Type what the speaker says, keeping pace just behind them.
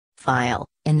File,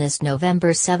 in this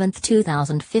November 7,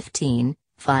 2015,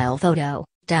 file photo,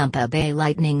 Tampa Bay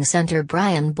Lightning center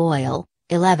Brian Boyle,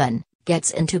 11, gets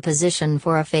into position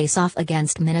for a face-off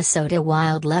against Minnesota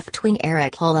Wild left-wing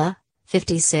Erik Haula,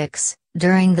 56,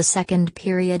 during the second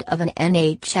period of an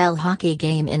NHL hockey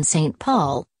game in St.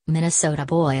 Paul, Minnesota.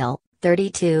 Boyle,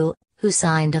 32, who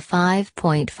signed a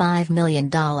 $5.5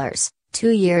 million,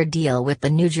 two-year deal with the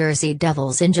New Jersey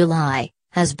Devils in July,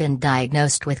 has been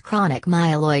diagnosed with chronic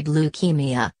myeloid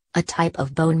leukemia, a type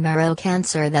of bone marrow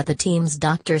cancer that the team's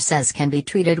doctor says can be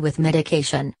treated with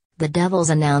medication, the Devils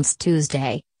announced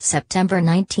Tuesday, September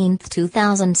 19,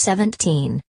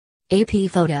 2017. AP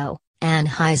photo, and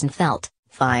Heisenfelt,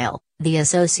 file, The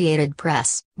Associated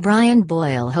Press. Brian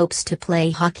Boyle hopes to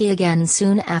play hockey again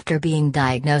soon after being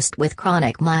diagnosed with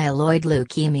chronic myeloid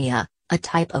leukemia, a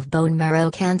type of bone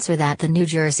marrow cancer that the New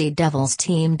Jersey Devils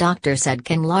team doctor said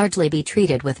can largely be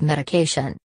treated with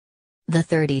medication. The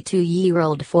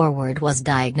 32-year-old forward was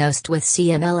diagnosed with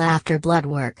CML after blood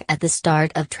work at the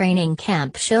start of training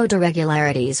camp showed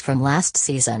irregularities from last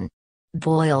season.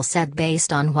 Boyle said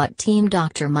based on what team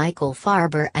doctor Michael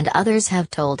Farber and others have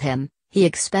told him, he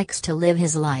expects to live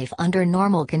his life under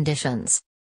normal conditions.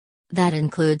 That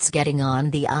includes getting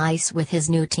on the ice with his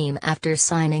new team after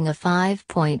signing a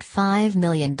 $5.5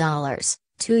 million,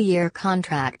 two-year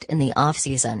contract in the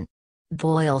offseason.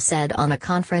 Boyle said on a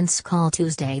conference call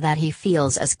Tuesday that he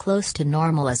feels as close to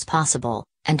normal as possible,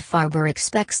 and Farber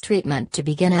expects treatment to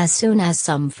begin as soon as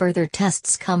some further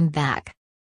tests come back.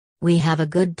 "We have a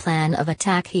good plan of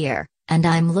attack here, and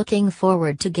I'm looking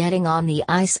forward to getting on the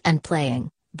ice and playing,"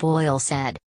 Boyle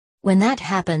said. "When that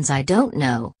happens I don't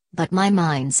know, but my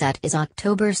mindset is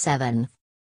October 7th.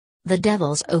 The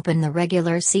Devils open the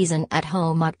regular season at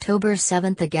home October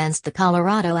 7th against the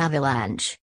Colorado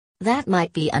Avalanche. That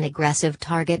might be an aggressive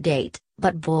target date,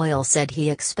 but Boyle said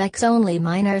he expects only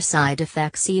minor side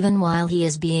effects even while he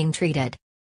is being treated.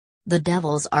 The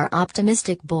Devils are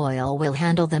optimistic Boyle will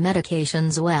handle the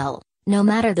medications well, no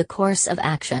matter the course of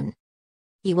action.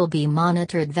 "He will be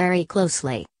monitored very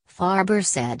closely," Farber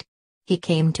said. "He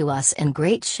came to us in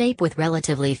great shape with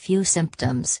relatively few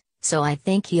symptoms, so I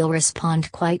think he'll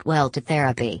respond quite well to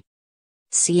therapy."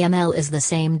 CML is the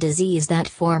same disease that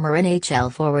former NHL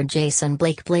forward Jason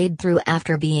Blake played through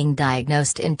after being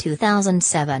diagnosed in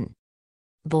 2007.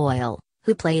 Boyle,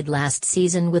 who played last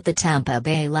season with the Tampa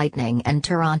Bay Lightning and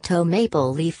Toronto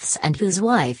Maple Leafs and whose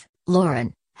wife,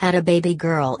 Lauren, had a baby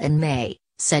girl in May,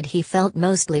 said he felt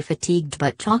mostly fatigued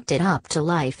but chalked it up to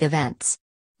life events.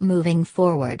 Moving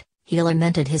forward, he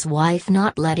lamented his wife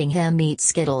not letting him eat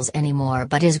Skittles anymore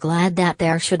but is glad that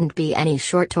there shouldn't be any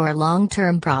short or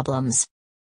long-term problems.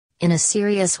 "In a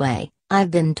serious way,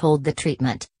 I've been told the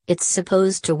treatment, it's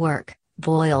supposed to work,"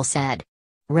 Boyle said.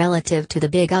 "Relative to the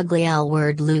big ugly L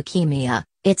word leukemia,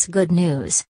 it's good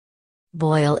news."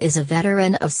 Boyle is a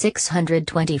veteran of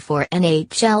 624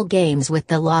 NHL games with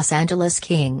the Los Angeles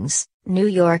Kings, New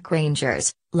York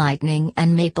Rangers, Lightning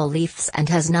and Maple Leafs and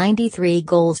has 93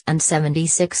 goals and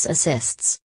 76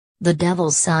 assists. The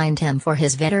Devils signed him for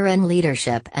his veteran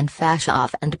leadership and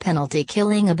faceoff and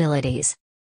penalty-killing abilities.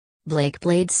 Blake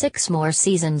played 6 more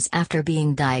seasons after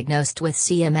being diagnosed with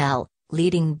CML,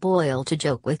 leading Boyle to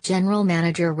joke with general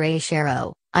manager Ray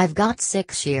Shero, "I've got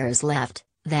 6 years left,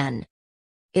 then."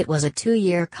 "It was a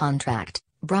 2-year contract,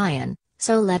 Brian,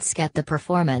 so let's get the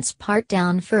performance part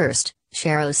down first,"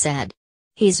 Shero said.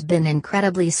 "He's been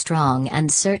incredibly strong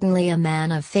and certainly a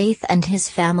man of faith and his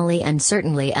family and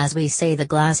certainly as we say the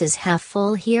glass is half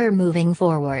full here moving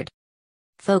forward."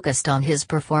 Focused on his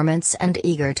performance and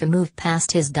eager to move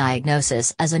past his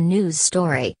diagnosis as a news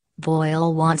story,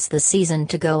 Boyle wants the season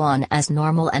to go on as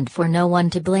normal and for no one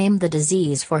to blame the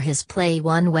disease for his play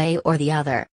one way or the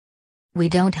other. "We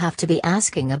don't have to be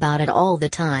asking about it all the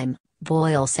time,"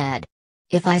 Boyle said.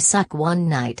 "If I suck one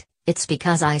night, it's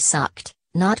because I sucked,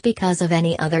 not because of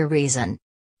any other reason.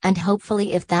 And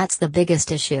hopefully if that's the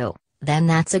biggest issue, then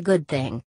that's a good thing."